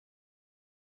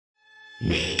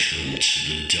Welcome to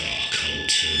the Dark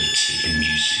Alternative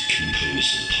Music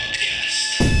Composer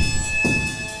Podcast.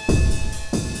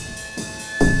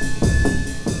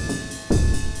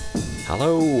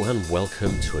 Hello and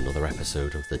welcome to another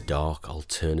episode of the Dark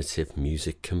Alternative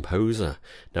Music Composer.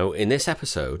 Now, in this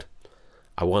episode,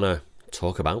 I want to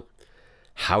talk about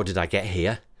how did I get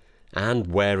here and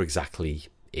where exactly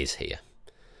is here.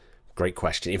 Great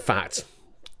question. In fact,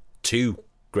 two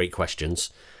great questions.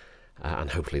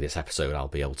 And hopefully this episode I'll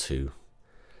be able to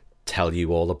tell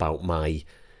you all about my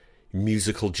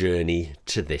musical journey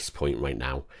to this point right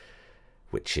now,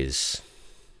 which is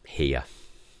here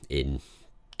in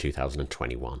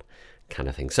 2021 kind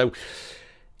of thing. So,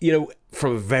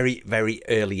 from a very, very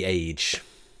early age,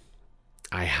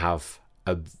 I have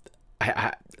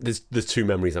there's two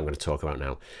memories I'm going to talk about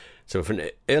now. So from an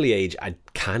early age, I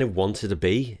kind of wanted to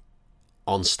be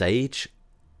on stage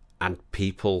and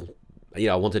people...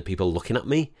 I wanted people looking at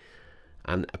me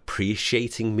and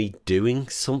appreciating me doing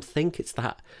something. It's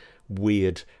that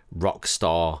weird rock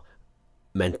star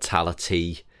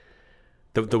mentality.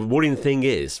 The worrying thing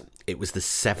is, it was the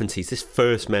 70s. This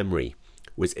first memory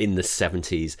was in the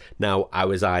 70s. Now, I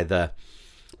was either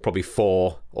probably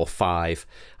 4 or 5.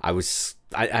 I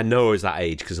know I was that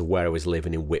age because of where I was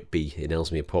living in Whitby in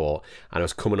Ellesmere Port. And I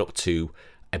was coming up to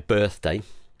a birthday.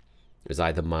 It was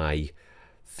either my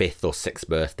 5th or 6th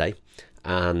birthday,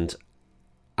 and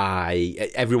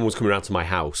everyone was coming around to my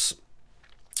house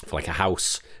for like a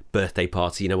house birthday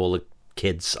party, all the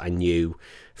kids I knew,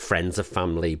 friends of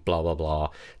family, blah blah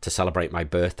blah, to celebrate my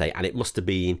birthday. And it must have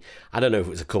been, I don't know if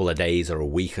it was a couple of days or a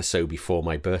week or so before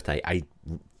my birthday. I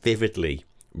vividly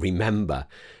remember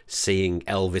seeing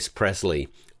Elvis Presley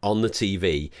on the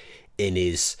TV in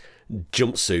his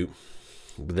jumpsuit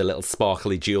with the little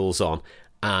sparkly jewels on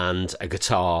and a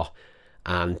guitar.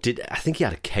 And I think he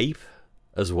had a cape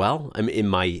as well. I mean, in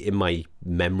my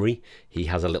memory, he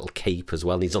has a little cape as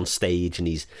well. And he's on stage and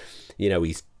he's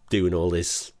doing all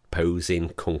this posing,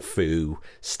 kung fu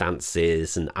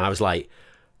stances, and I was like,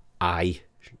 I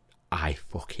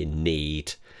fucking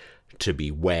need to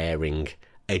be wearing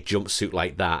a jumpsuit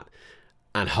like that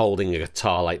and holding a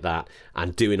guitar like that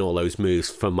and doing all those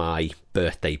moves for my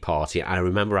birthday party. And I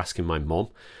remember asking my mum,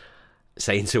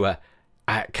 saying to her,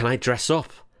 "Can I dress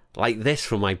up like this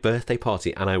for my birthday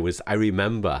party?" And I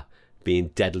remember being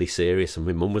deadly serious, and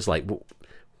my mum was like,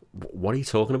 what are you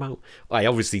talking about? I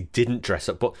obviously didn't dress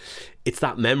up, but it's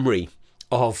that memory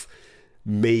of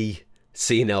me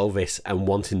seeing Elvis and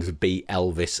wanting to be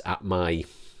Elvis at my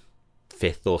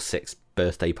 5th or 6th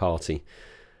birthday party,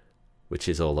 which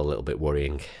is all a little bit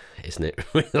worrying, isn't it?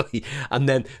 Really. And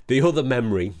then the other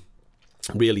memory,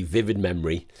 really vivid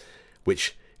memory,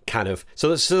 which kind of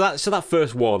so that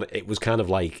first one, it was kind of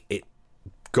like, it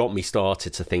got me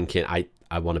started to thinking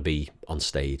I want to be on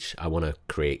stage. I want to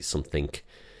create something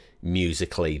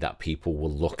musically that people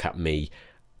will look at me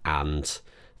and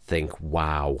think,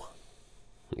 wow,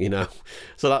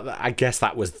 So that, I guess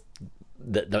that was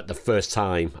the first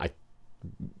time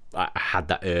I had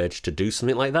that urge to do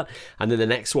something like that. And then the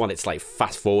next one, it's like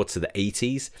fast forward to the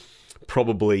 80s,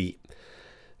 probably.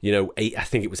 I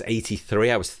think it was 83.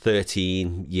 I was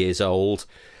 13 years old,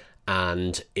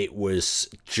 and it was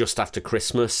just after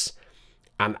Christmas,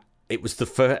 and it was the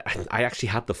first. I actually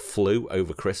had the flu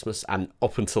over Christmas, and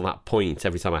up until that point,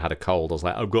 every time I had a cold, I was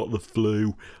like, I've got the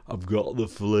flu,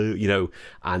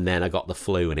 and then I got the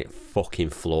flu, and it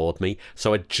fucking floored me.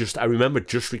 So I remember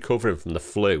just recovering from the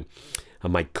flu,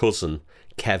 and my cousin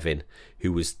Kevin,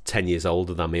 who was 10 years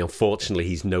older than me, unfortunately,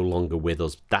 he's no longer with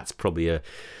us. That's probably a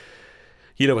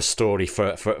story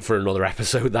for another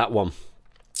episode, that one.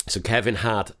 So Kevin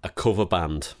had a cover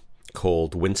band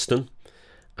called Winston,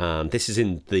 and this is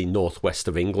in the northwest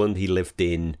of England. He lived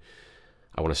in,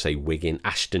 I want to say Wigan,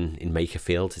 Ashton in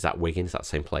Makerfield. Is that Wigan? Is that the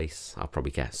same place? I'll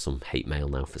probably get some hate mail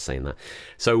now for saying that.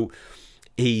 So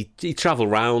he travelled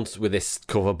around with this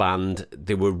cover band.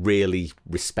 They were really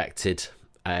respected,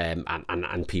 and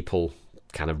people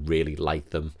kind of really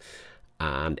liked them.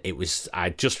 And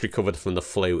I just recovered from the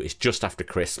flu. It's just after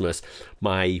Christmas.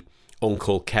 My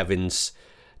uncle Kevin's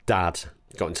dad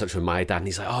got in touch with my dad, and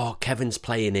he's like, "Oh, Kevin's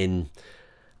playing in,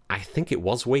 I think it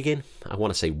was Wigan. I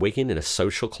want to say Wigan, in a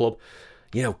social club.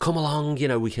 Come along.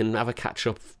 We can have a catch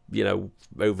up.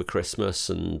 Over Christmas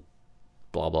and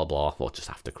blah blah blah, or just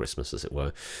after Christmas, as it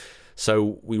were."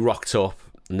 So we rocked up,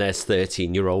 and there's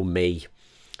 13-year-old me,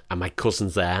 and my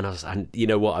cousin's there, and you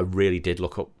know what? I really did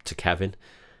look up to Kevin.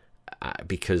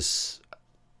 Because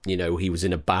he was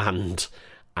in a band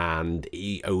and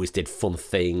he always did fun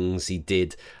things. He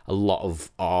did a lot of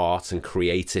art and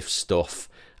creative stuff,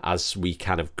 as we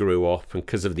kind of grew up, and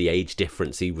because of the age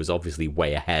difference, he was obviously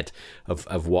way ahead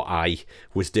of what I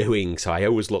was doing, so I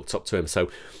always looked up to him. So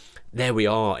there we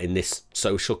are in this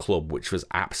social club, which was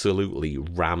absolutely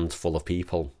rammed full of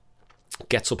people.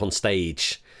 Gets up on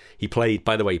stage. He played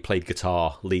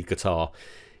guitar, lead guitar.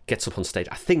 Gets up on stage.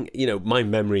 I think, my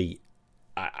memory,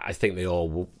 I think they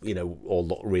all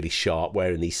looked really sharp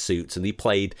wearing these suits, and he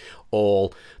played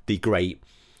all the great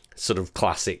sort of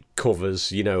classic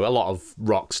covers, a lot of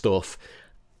rock stuff.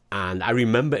 And I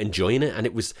remember enjoying it, and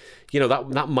it was,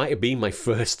 that might have been my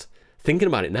first, thinking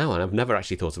about it now, and I've never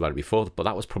actually thought about it before, but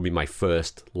that was probably my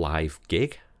first live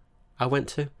gig I went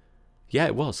to. Yeah,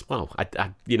 it was. Wow.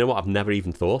 I you know what? I've never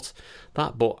even thought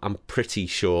that, but I'm pretty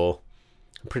sure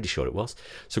it was.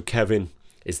 So Kevin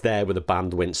is there with a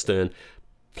band. Winston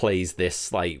plays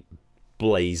this like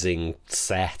blazing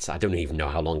set. I don't even know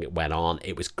how long it went on.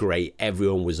 It was great.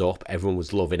 Everyone was up. Everyone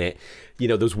was loving it.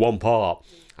 There's one part,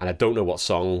 and I don't know what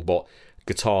song, but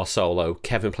guitar solo.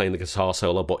 Kevin playing the guitar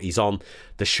solo, but he's on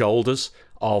the shoulders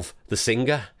of the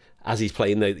singer as he's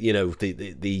playing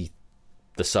the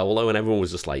solo, and everyone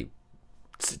was just like,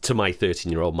 to my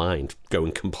 13-year-old mind,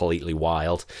 going completely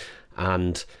wild.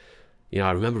 And I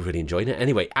remember really enjoying it.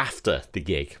 Anyway, after the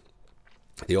gig,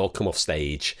 they all come off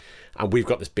stage, and we've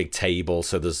got this big table.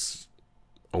 So there's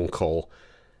Uncle,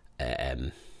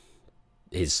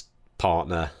 his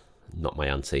partner, not my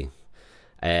auntie,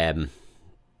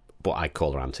 but I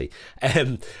call her auntie.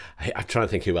 I'm trying to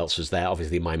think who else was there.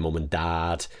 Obviously, my mum and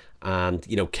dad. And,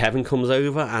 Kevin comes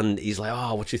over, and he's like,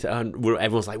 oh, what do you think? And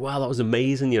everyone's like, wow, that was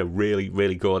amazing. Really,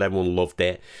 really good. Everyone loved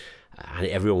it. And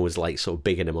everyone was like sort of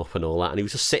bigging him up and all that. And he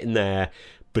was just sitting there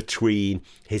between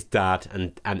his dad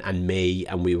and me,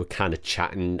 and we were kind of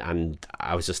chatting, and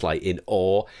I was just like in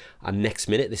awe. And next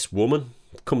minute, this woman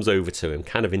comes over to him,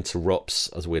 kind of interrupts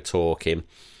as we're talking.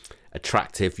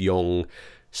 Attractive, young,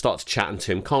 starts chatting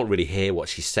to him, can't really hear what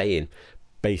she's saying.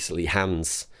 Basically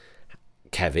hands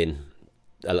Kevin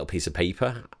a little piece of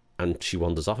paper, and she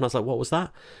wanders off. And I was like, what was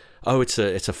that? Oh, it's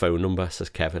a phone number, says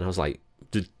Kevin. I was like,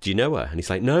 do you know her? And he's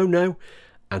like, no.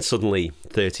 And suddenly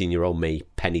 13-year-old me,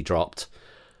 penny dropped.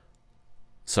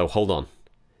 So hold on,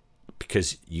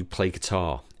 because you play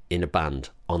guitar in a band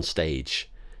on stage,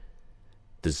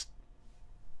 there's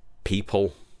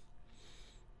people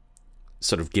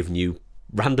sort of giving you,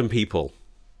 random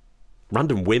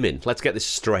women, let's get this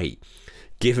straight,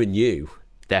 giving you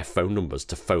their phone numbers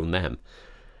to phone them,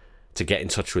 to get in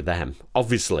touch with them,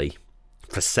 obviously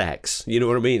for sex. You know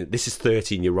what I mean? This is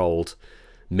 13-year-old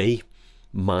me,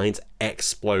 mind's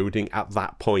exploding at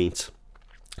that point.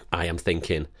 I am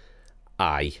thinking,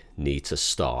 I need to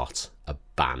start a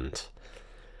band.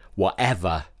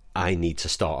 Whatever, I need to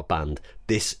start a band.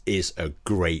 This is a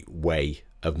great way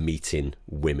of meeting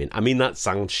women. I mean, that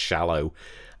sounds shallow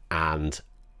and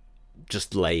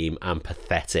just lame and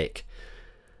pathetic.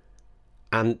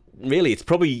 And really, it's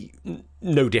probably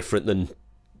no different than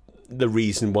the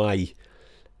reason why,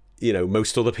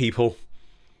 most other people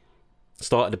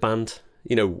started a band.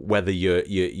 Whether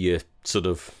you're sort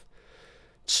of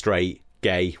straight,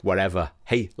 gay, whatever.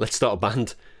 Hey, let's start a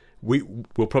band.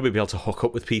 We'll probably be able to hook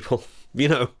up with people.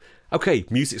 Okay,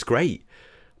 music's great,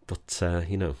 but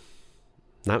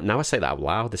now I say that out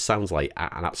loud, this sounds like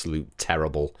an absolute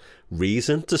terrible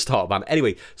reason to start a band.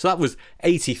 Anyway, so that was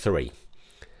 83.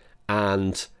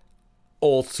 And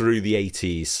all through the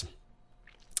 80s,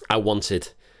 I wanted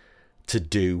to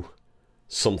do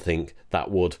something that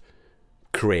would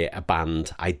create a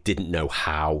band. I didn't know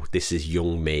how. This is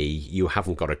young me. You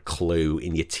haven't got a clue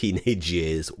in your teenage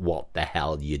years what the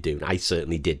hell you're doing. I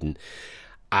certainly didn't.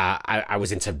 I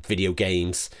was into video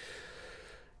games.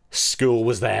 School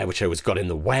was there, which always got in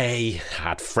the way. I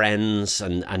had friends,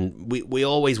 and we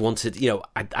always wanted,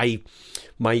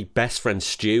 my best friend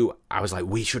Stu, I was like,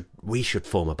 we should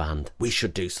form a band. We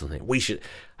should do something. We should.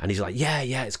 And he's like, yeah,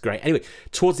 it's great. Anyway,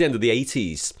 towards the end of the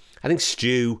 80s, I think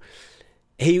Stu,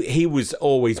 he was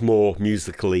always more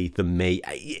musically than me.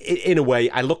 In a way,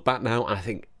 I look back now and I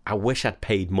think, I wish I'd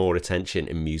paid more attention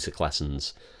in music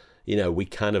lessons. We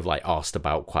kind of like asked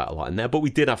about quite a lot in there, but we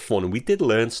did have fun and we did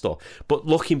learn stuff. But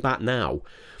looking back now,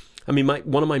 I mean,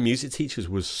 one of my music teachers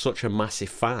was such a massive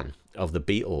fan of the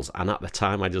Beatles, and at the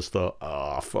time I just thought,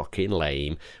 oh, fucking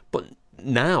lame. But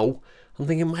now I'm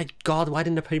thinking, my God, why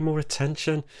didn't I pay more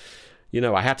attention?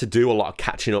 I had to do a lot of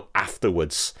catching up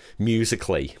afterwards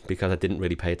musically because I didn't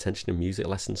really pay attention in music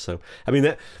lessons. So, I mean,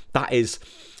 that is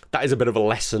a bit of a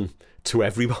lesson to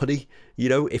everybody.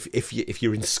 If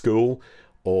you're in school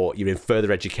or you're in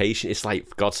further education, it's like,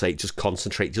 for God's sake, just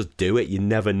concentrate, just do it. You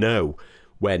never know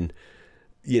when,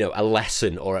 a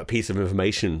lesson or a piece of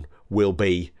information will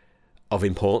be of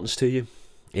importance to you.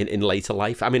 in later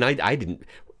life. I mean, I didn't,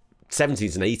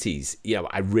 70s and 80s,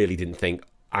 I really didn't think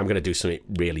I'm going to do something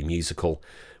really musical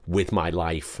with my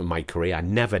life and my career. I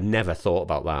never thought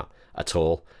about that at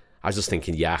all. I was just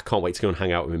thinking, I can't wait to go and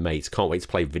hang out with my mates. Can't wait to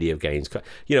play video games.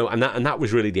 And that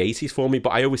was really the 80s for me.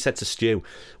 But I always said to Stu,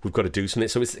 we've got to do something.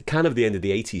 So it's kind of the end of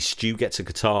the 80s. Stu gets a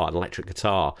guitar, an electric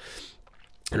guitar.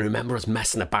 And I remember us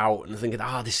messing about and thinking,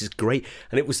 this is great.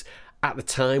 And it was, at the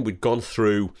time, we'd gone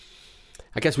through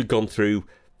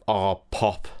our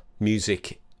pop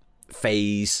music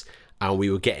phase, and we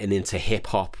were getting into hip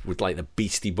hop with like the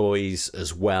Beastie Boys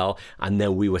as well, and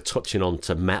then we were touching on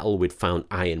to metal. We'd found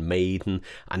Iron Maiden,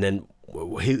 and then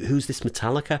who's this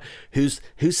Metallica? Who's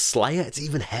Slayer? It's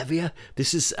even heavier.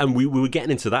 And we were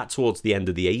getting into that towards the end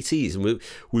of the 80s, and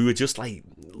we were just like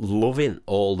loving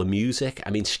all the music.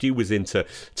 I mean, Stu was into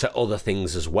other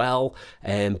things as well,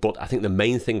 but I think the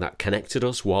main thing that connected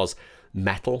us was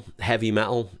metal, heavy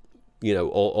metal.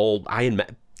 All Iron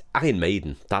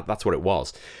Maiden. That's what it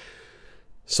was.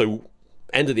 So,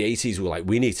 end of the 80s, we were like,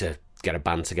 we need to get a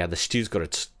band together. Stu's got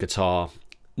a guitar.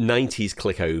 90s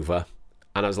click over.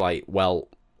 And I was like, well,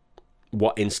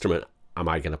 what instrument am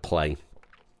I going to play?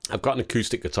 I've got an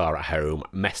acoustic guitar at home.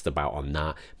 Messed about on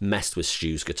that. Messed with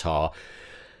Stu's guitar.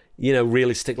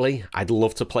 Realistically, I'd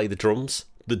love to play the drums.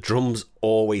 The drums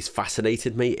always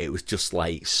fascinated me. It was just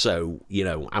like,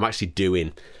 I'm actually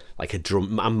doing like a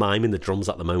drum. I'm miming the drums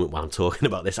at the moment while I'm talking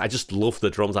about this. I just love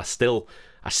the drums. I still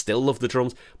love the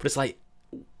drums. But it's like,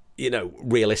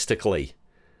 realistically,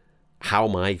 how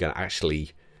am I going to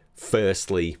actually,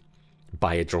 firstly,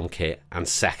 buy a drum kit, and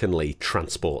secondly,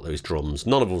 transport those drums?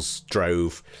 None of us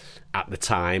drove at the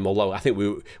time, although I think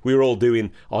we were all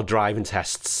doing our driving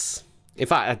tests. In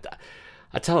fact,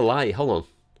 I tell a lie. Hold on.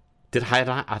 Had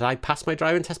I passed my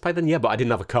driving test by then? Yeah, but I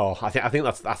didn't have a car. I think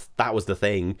that was the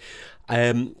thing.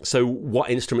 So what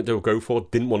instrument do I go for?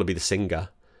 Didn't want to be the singer.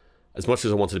 As much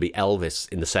as I wanted to be Elvis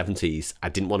in the 70s, I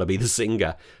didn't want to be the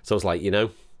singer. So I was like,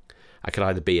 I could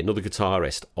either be another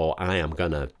guitarist or I am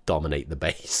going to dominate the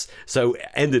bass. So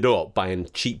ended up buying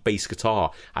cheap bass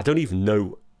guitar. I don't even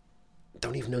know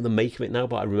the make of it now,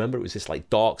 but I remember it was this like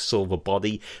dark silver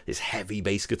body, this heavy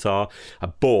bass guitar. I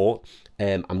bought,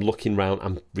 I'm looking around,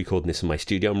 I'm recording this in my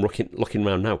studio, I'm looking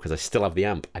around now because I still have the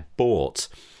amp.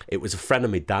 It was a friend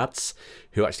of my dad's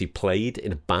who actually played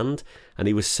in a band, and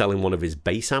he was selling one of his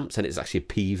bass amps, and it's actually a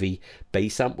PV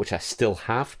bass amp, which I still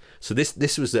have. So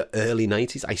this was the early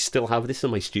 90s. I still have this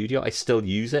in my studio. I still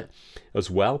use it as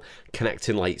well,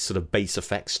 connecting like sort of bass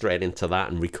effects straight into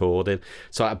that and recording.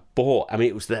 So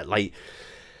it was the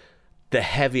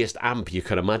heaviest amp you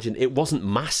could imagine. It wasn't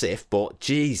massive, but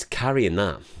geez, carrying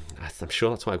that, I'm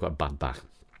sure that's why I got a bad back.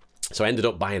 So I ended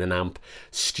up buying an amp.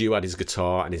 Stu had his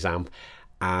guitar and his amp.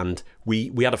 And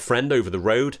we had a friend over the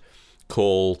road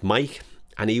called Mike,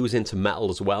 and he was into metal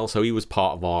as well. So he was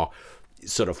part of our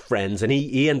sort of friends, and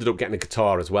he ended up getting a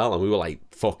guitar as well. And we were like,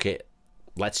 fuck it,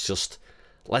 let's just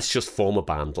form a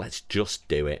band. Let's just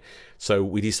do it. So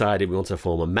we decided we wanted to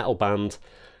form a metal band.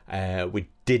 We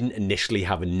didn't initially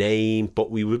have a name,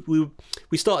 but we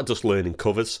started just learning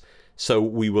covers. So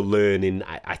we were learning.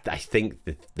 I think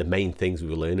the main things we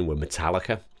were learning were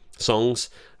Metallica songs,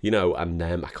 and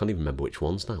I can't even remember which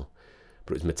ones now,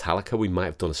 but it was Metallica. We might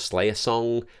have done a Slayer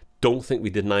song. Don't think we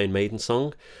did an Iron Maiden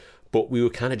song, but we were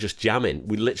kind of just jamming.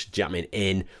 We literally jamming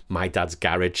in my dad's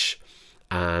garage,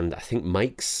 and I think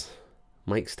Mike's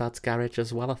dad's garage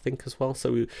as well.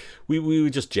 So we were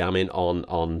just jamming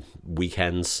on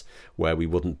weekends where we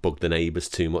wouldn't bug the neighbours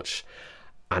too much,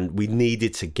 and we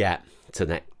needed to get to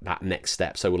that next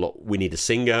step. So look, we need a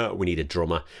singer, we need a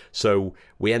drummer. So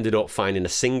we ended up finding a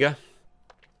singer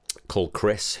called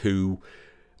Chris, who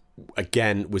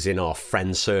again was in our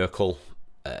friend circle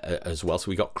as well. So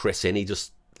we got Chris in. He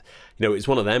just, it's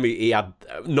one of them. He had,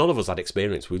 none of us had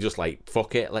experience. We were just like,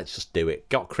 fuck it, let's just do it.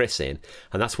 Got Chris in,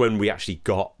 and that's when we actually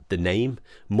got the name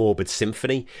Morbid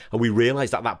Symphony. And we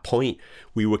realised at that point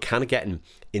we were kind of getting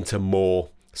into more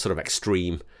sort of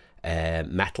extreme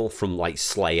metal from like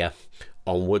Slayer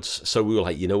onwards. So we were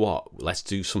like, you know what, let's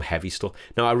do some heavy stuff.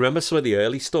 Now I remember some of the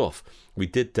early stuff we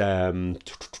did. Trying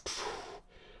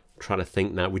to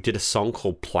think now, we did a song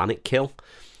called Planet Kill,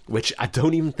 which I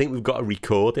don't even think we've got a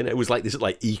recording. It was like this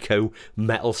like eco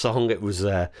metal song. It was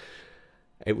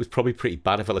probably pretty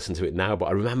bad if I listen to it now, but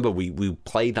I remember we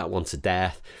played that one to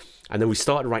death. And then we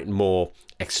started writing more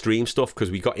extreme stuff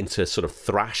because we got into sort of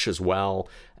thrash as well,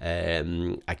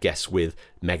 I guess with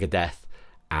Megadeth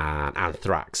and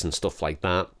Anthrax and stuff like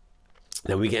that.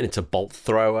 Then we get into Bolt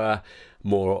Thrower,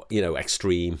 more,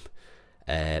 extreme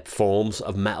forms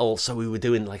of metal. So we were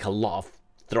doing like a lot of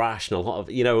thrash and a lot of,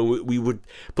 we would,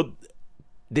 but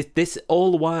this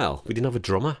all the while, we didn't have a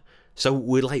drummer. So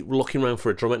we're like looking around for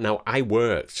a drummer. Now, I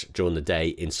worked during the day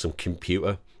in some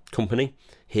computer company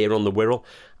here on the Wirral,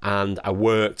 and I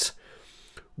worked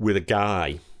with a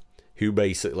guy who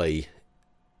basically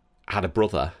had a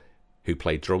brother who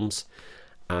played drums.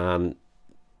 And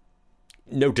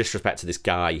no disrespect to this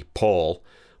guy, Paul,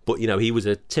 but, you know, he was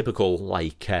a typical,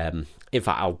 like, in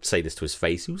fact, I'll say this to his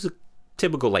face, he was a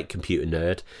typical, like, computer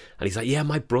nerd. And he's like, yeah,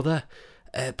 my brother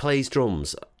plays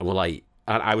drums. And we're like,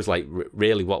 and I was like,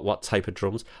 really, what type of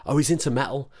drums? Oh, he's into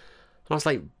metal. And I was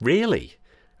like, really?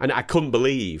 And I couldn't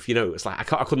believe, you know, it's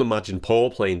like, I couldn't imagine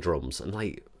Paul playing drums. And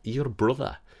like, you're a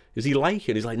brother. Is he like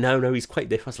you? And he's like, no, he's quite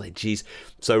different. I was like, geez.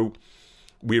 So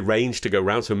we arranged to go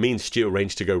round. So me and Stu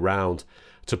arranged to go round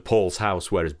to Paul's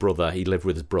house where he lived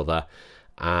with his brother,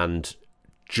 and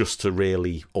just to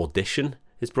really audition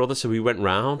his brother. So we went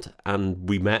round and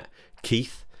we met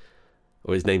Keith,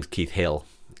 or his name's Keith Hill.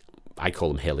 I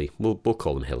call him Hilly. We'll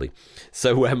call him Hilly.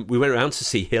 So we went around to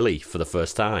see Hilly for the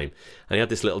first time, and he had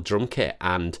this little drum kit,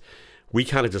 and we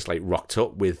kind of just like rocked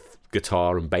up with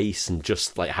guitar and bass and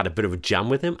just like had a bit of a jam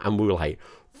with him, and we were like,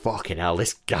 fucking hell,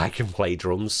 this guy can play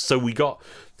drums. So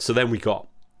then we got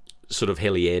sort of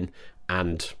Hilly in,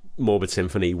 and Morbid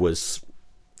Symphony was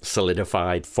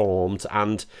solidified, formed,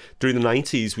 and during the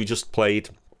 90s we just played,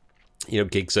 you know,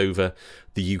 gigs over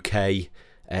the UK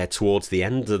towards the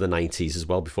end of the 90s as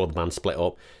well, before the band split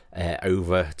up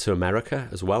over to America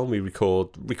as well. And we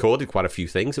recorded quite a few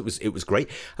things. It was great.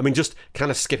 I mean, just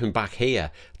kind of skipping back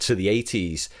here to the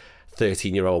 80s,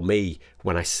 13-year-old me,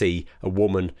 when I see a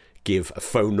woman give a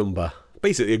phone number,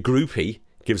 basically a groupie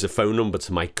gives a phone number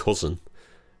to my cousin,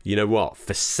 you know what,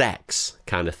 for sex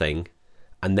kind of thing.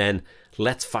 And then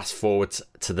let's fast forward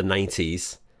to the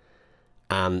 90s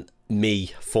and me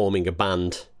forming a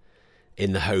band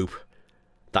in the hope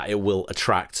that it will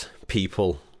attract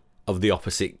people of the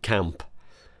opposite camp.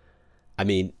 I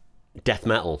mean, death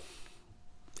metal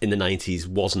in the 90s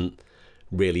wasn't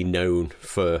really known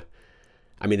for...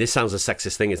 I mean, this sounds a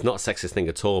sexist thing. It's not a sexist thing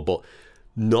at all, but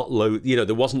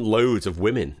there wasn't loads of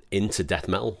women into death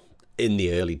metal in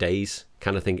the early days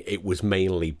kind of thing. It was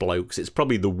mainly blokes. It's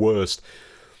probably the worst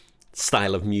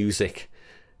style of music,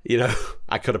 you know,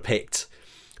 I could have picked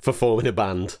for forming a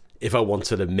band if I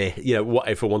wanted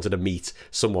to meet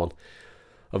someone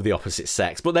of the opposite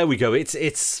sex. But there we go. It's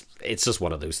just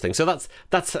one of those things. So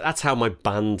that's how my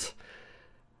band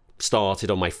started,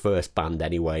 on my first band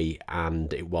anyway,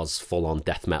 and it was full on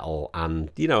death metal. And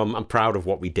you know, I'm proud of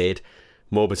what we did.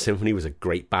 Morbid Symphony was a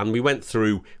great band. We went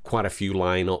through quite a few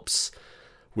lineups,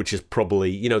 which is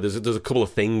probably, you know, there's a couple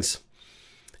of things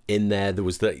in there. There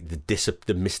was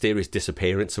the mysterious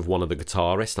disappearance of one of the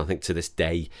guitarists. I think to this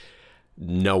day,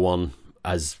 no one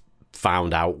has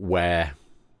found out where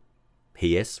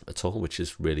he is at all, which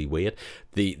is really weird.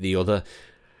 The other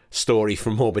story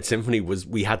from Morbid Symphony was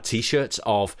we had t-shirts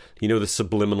of, you know, the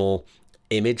subliminal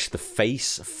image, the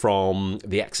face from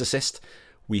The Exorcist.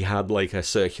 We had like a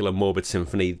circular Morbid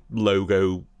Symphony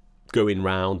logo going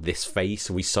round this face.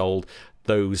 We sold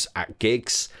those at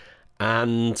gigs,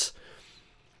 and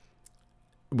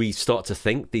we start to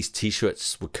think these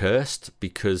t-shirts were cursed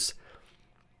because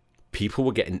people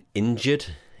were getting injured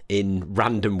in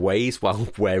random ways while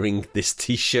wearing this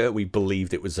t-shirt. We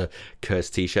believed it was a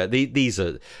cursed t-shirt. These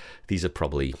are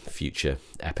probably future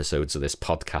episodes of this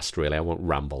podcast, really. I won't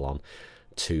ramble on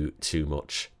too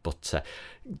much. But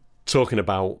talking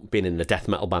about being in a death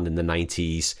metal band in the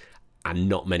 90s and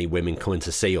not many women coming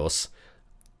to see us,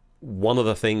 one of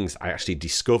the things I actually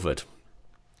discovered,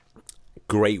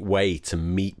 great way to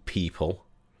meet people,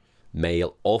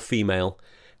 male or female,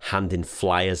 handing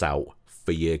flyers out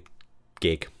for your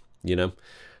gig, you know,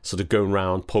 sort of going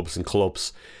around pubs and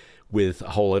clubs with a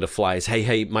whole load of flyers.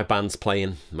 Hey, my band's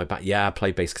playing. I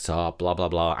play bass guitar, blah blah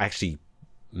blah. I actually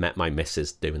met my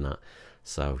missus doing that,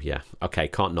 so yeah, okay,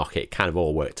 can't knock it. It kind of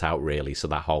all worked out really. So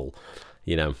that whole,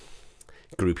 you know,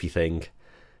 groupie thing,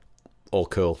 all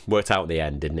cool, worked out in the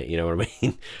end, didn't it? You know what I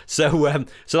mean? So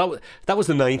that was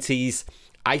the 90s.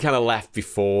 I kind of left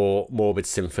before Morbid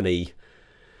Symphony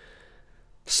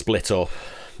split up.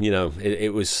 You know,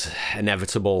 it was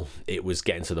inevitable. It was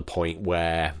getting to the point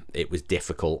where it was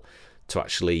difficult to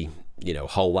actually, you know,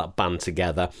 hold that band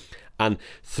together. And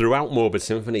throughout Morbid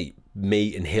Symphony,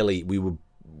 me and Hilly, we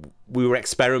were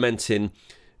experimenting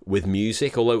with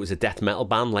music. Although it was a death metal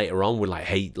band later on, we're like,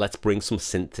 hey, let's bring some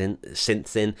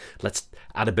synths in. Let's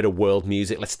add a bit of world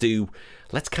music.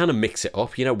 Let's kind of mix it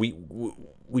up. You know,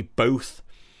 we both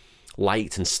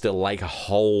liked and still like a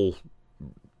whole,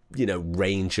 you know,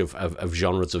 range of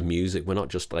genres of music. We're not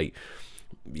just like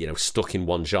stuck in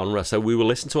one genre. So we were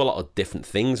listening to a lot of different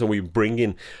things, and we were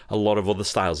bringing a lot of other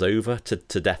styles over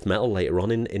to death metal later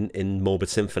on in Morbid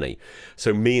Symphony.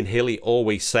 So me and Hilly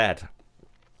always said,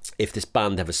 if this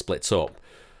band ever splits up,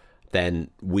 then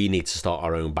we need to start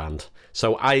our own band.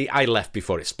 So I left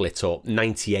before it split up.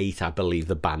 98, I believe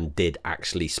the band did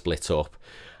actually split up.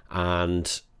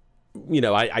 And,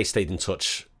 I stayed in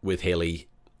touch with Hilly,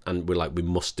 and we're like, we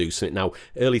must do something. Now,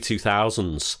 early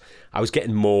 2000s, I was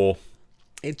getting more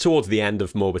towards the end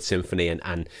of Morbid Symphony,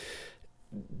 and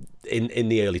in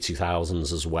the early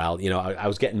 2000s as well. I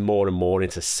was getting more and more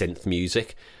into synth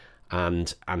music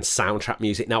and soundtrack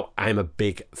music. Now, I'm a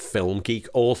big film geek.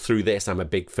 All through this, I'm a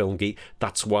big film geek.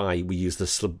 That's why we use the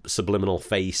subliminal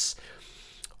face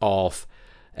of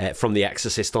from The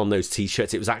Exorcist on those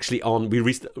t-shirts. It was actually on, we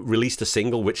released a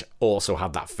single which also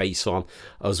had that face on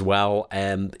as well.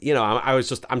 I'm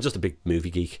just a big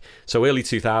movie geek. So early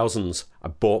 2000s, I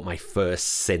bought my first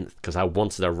synth because I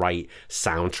wanted to write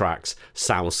soundtracks,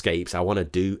 soundscapes. I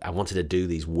wanted to do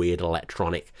these weird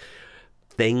electronic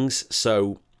things.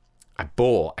 So I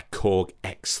bought a Korg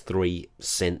X3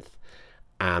 synth,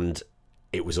 and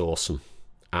it was awesome.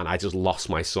 And I just lost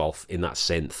myself in that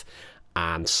synth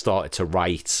and started to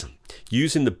write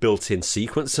using the built-in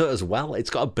sequencer as well. It's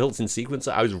got a built-in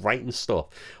sequencer. I was writing stuff,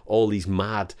 all these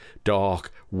mad,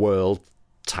 dark,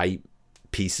 world-type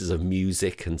pieces of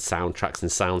music and soundtracks and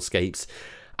soundscapes.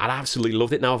 I absolutely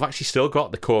loved it. Now, I've actually still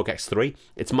got the Korg X3.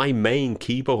 It's my main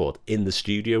keyboard in the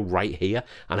studio right here,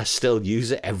 and I still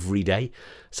use it every day.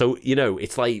 So,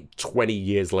 it's like 20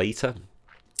 years later,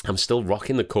 I'm still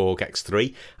rocking the Korg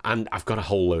X3, and I've got a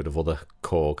whole load of other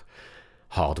Korg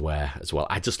hardware as well.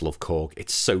 I just love Korg.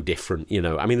 It's so different, there's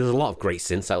a lot of great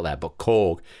synths out there, but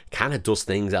Korg kind of does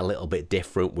things a little bit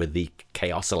different with the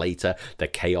Chaosilator, the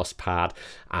Chaos Pad,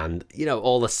 and,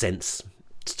 all the synths.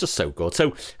 It's just so good.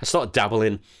 So I started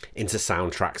dabbling into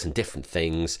soundtracks and different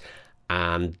things,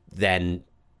 and then,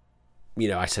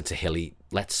 I said to Hilly,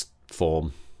 let's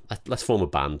form a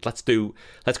band. Let's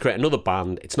create another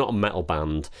band. It's not a metal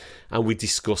band. And we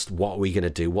discussed what we're going to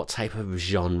do, what type of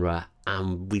genre.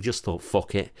 And we just thought,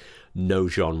 fuck it, no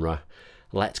genre.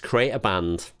 Let's create a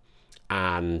band,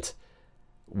 and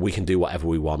we can do whatever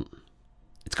we want.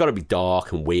 It's got to be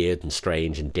dark and weird and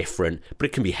strange and different, but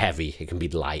it can be heavy, it can be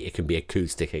light, it can be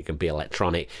acoustic, it can be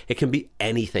electronic, it can be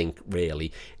anything,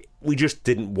 really. We just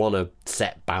didn't want to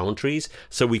set boundaries,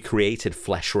 so we created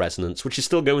Flesh Resonance, which is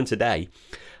still going today.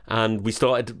 And we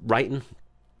started writing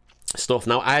stuff.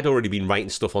 Now, I had already been writing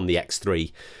stuff on the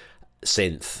X3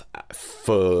 synth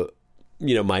for,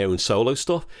 my own solo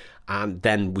stuff. And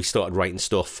then we started writing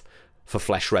stuff for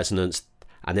Flesh Resonance.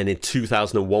 And then in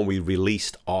 2001, we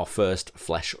released our first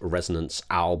Flesh Resonance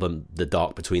album, The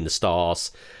Dark Between the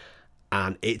Stars.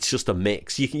 And it's just a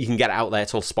mix. You can get it out there.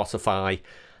 It's on Spotify.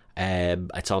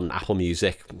 It's on Apple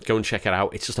Music. Go and check it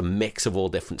out. It's just a mix of all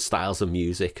different styles of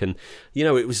music, and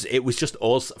it was just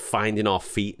us finding our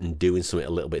feet and doing something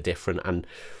a little bit different. And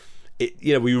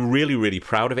we were really, really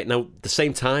proud of it. Now, the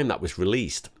same time that was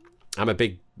released, I'm a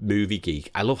big movie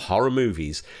geek. I love horror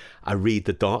movies. I read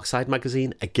the Dark Side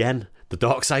magazine again. The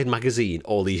Dark Side magazine,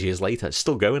 all these years later, it's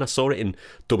still going. I saw it in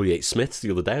W.H. Smith's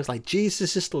the other day. I was like, Jesus,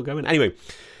 this is still going. Anyway,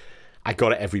 I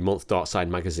got it every month, Dark Side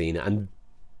magazine, and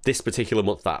this particular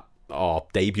month that our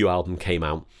debut album came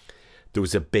out, there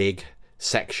was a big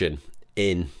section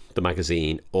in the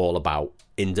magazine all about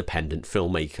independent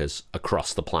filmmakers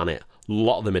across the planet. A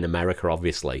lot of them in America,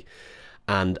 obviously.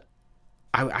 And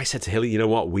I said to Hilly, you know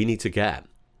what? We need to get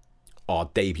our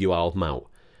debut album out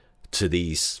to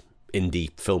these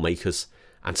indie filmmakers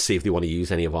and see if they want to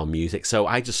use any of our music. So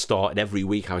I just started every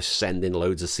week. I was sending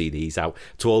loads of CDs out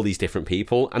to all these different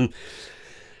people, and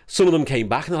some of them came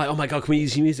back and they're like, oh my God, can we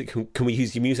use your music? Can we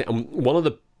use your music? And one of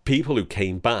the people who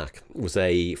came back was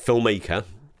a filmmaker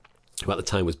who at the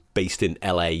time was based in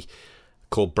LA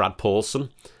called Brad Paulson.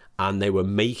 And they were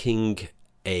making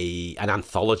an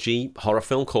anthology horror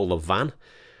film called The Van.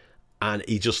 And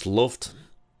he just loved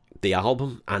the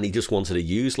album and he just wanted to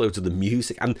use loads of the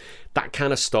music. And that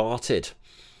kind of started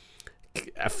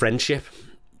a friendship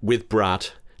with Brad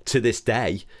to this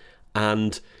day.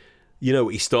 And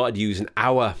he started using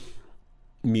our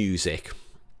music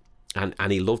and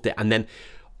he loved it. And then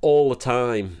all the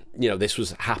time, this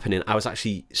was happening, I was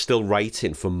actually still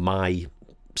writing for my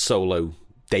solo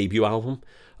debut album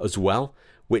as well,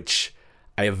 which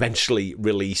I eventually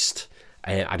released.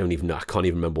 I don't even know, I can't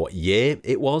even remember what year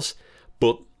it was,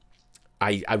 but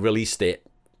I released it,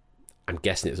 I'm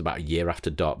guessing it was about a year after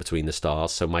Dark Between the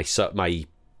Stars. So my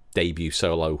debut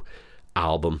solo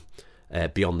album,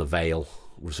 Beyond the Veil,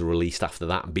 was released after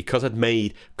that. And because I'd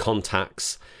made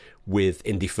contacts with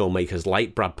indie filmmakers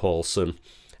like Brad Paulson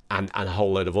and a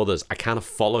whole load of others. I kind of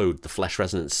followed the Flesh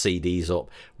Resonance CDs up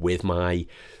with my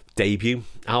debut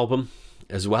album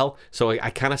as well. So I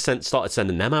kind of started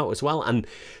sending them out as well. And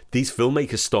these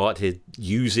filmmakers started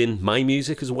using my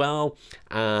music as well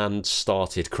and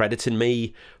started crediting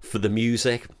me for the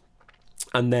music.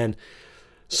 And then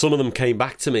some of them came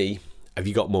back to me, have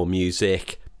you got more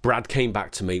music? Brad came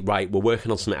back to me, right, we're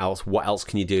working on something else. What else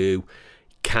can you do?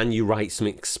 Can you write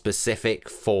something specific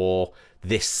for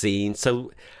this scene?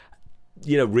 So,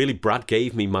 really Brad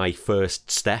gave me my first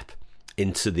step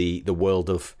into the world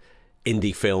of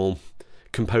indie film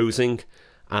composing.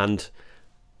 And,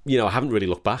 I haven't really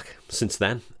looked back since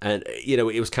then. And,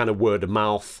 it was kind of word of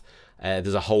mouth.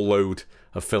 There's a whole load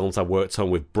of films I worked on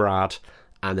with Brad,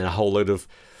 and then a whole load of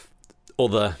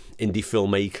other indie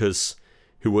filmmakers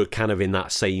who were kind of in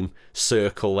that same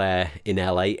circle there in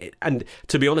LA. And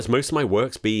to be honest, most of my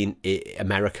work's been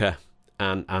America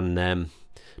and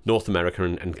North America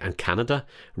and Canada,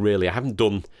 really. I haven't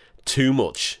done too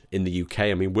much in the UK.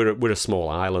 I mean, we're a small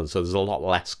island, so there's a lot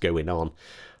less going on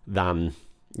than,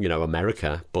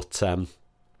 America. But I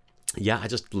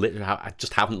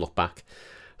just haven't looked back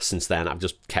since then. I've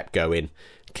just kept going,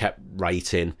 kept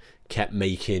writing, kept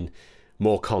making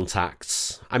more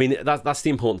contacts. I mean, that's the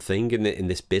important thing in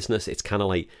this business. It's kind of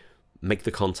like, make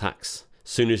the contacts. As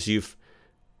soon as you've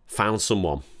found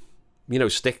someone,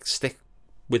 stick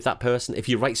with that person. If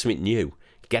you write something new,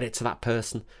 get it to that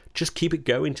person. Just keep it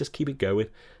going.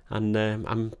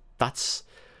 And that's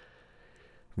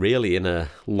really, in a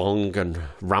long and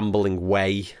rambling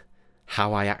way,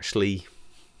 how I actually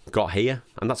got here.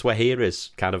 And that's where here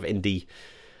is, kind of indie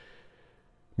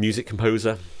music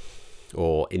composer,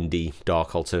 or indie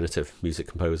dark alternative music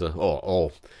composer,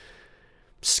 or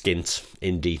skint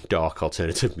indie dark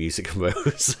alternative music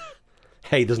composer.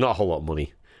 Hey, there's not a whole lot of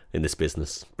money in this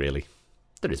business, really.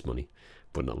 There is money,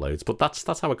 but not loads. But that's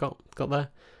how I got there.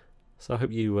 So I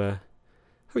hope you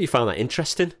found that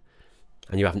interesting,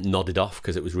 and you haven't nodded off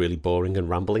because it was really boring and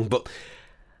rambling. But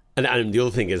and the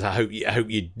other thing is, I hope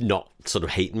you're not sort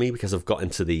of hating me because I've got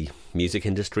into the music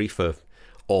industry for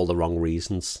all the wrong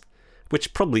reasons,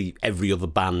 which probably every other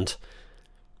band,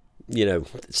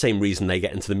 same reason they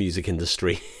get into the music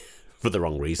industry, for the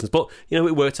wrong reasons. But, it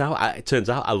worked out. It turns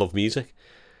out I love music.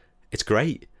 It's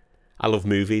great. I love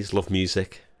movies, love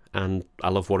music, and I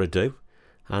love what I do.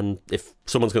 And if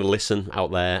someone's going to listen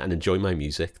out there and enjoy my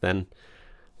music, then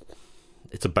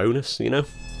it's a bonus,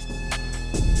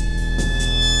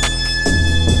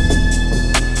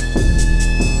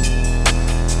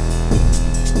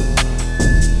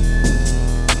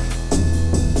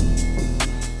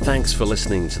 Thanks for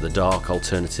listening to the Dark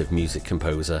Alternative Music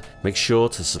Composer. Make sure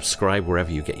to subscribe wherever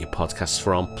you get your podcasts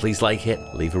from. Please like it,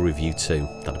 leave a review too.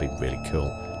 That'd be really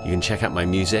cool. You can check out my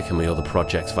music and my other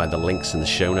projects via the links in the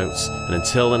show notes. And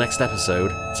until the next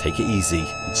episode, take it easy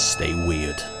and stay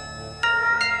weird.